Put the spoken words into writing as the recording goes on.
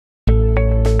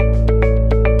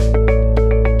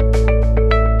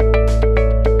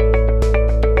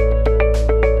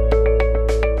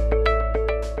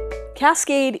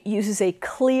Cascade uses a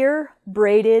clear,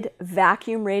 braided,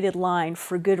 vacuum-rated line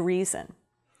for good reason.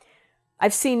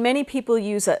 I've seen many people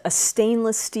use a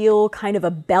stainless steel, kind of a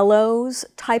bellows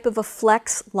type of a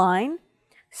flex line.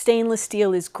 Stainless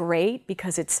steel is great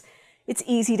because it's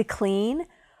easy to clean,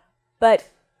 but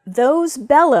those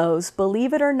bellows,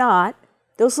 believe it or not,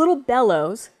 those little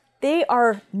bellows, they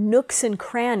are nooks and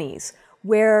crannies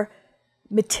where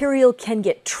material can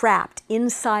get trapped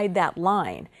inside that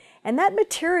line. And that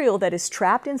material that is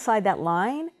trapped inside that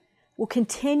line will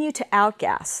continue to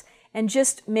outgas and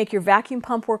just make your vacuum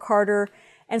pump work harder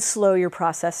and slow your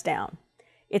process down.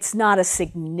 It's not a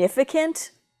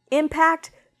significant impact,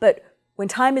 but when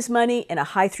time is money in a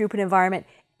high throughput environment,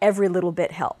 every little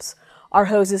bit helps. Our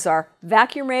hoses are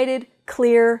vacuum rated,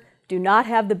 clear, do not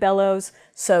have the bellows,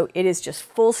 so it is just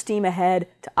full steam ahead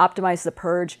to optimize the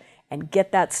purge and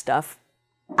get that stuff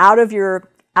out of your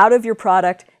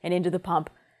product and into the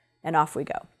pump, and off we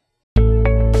go.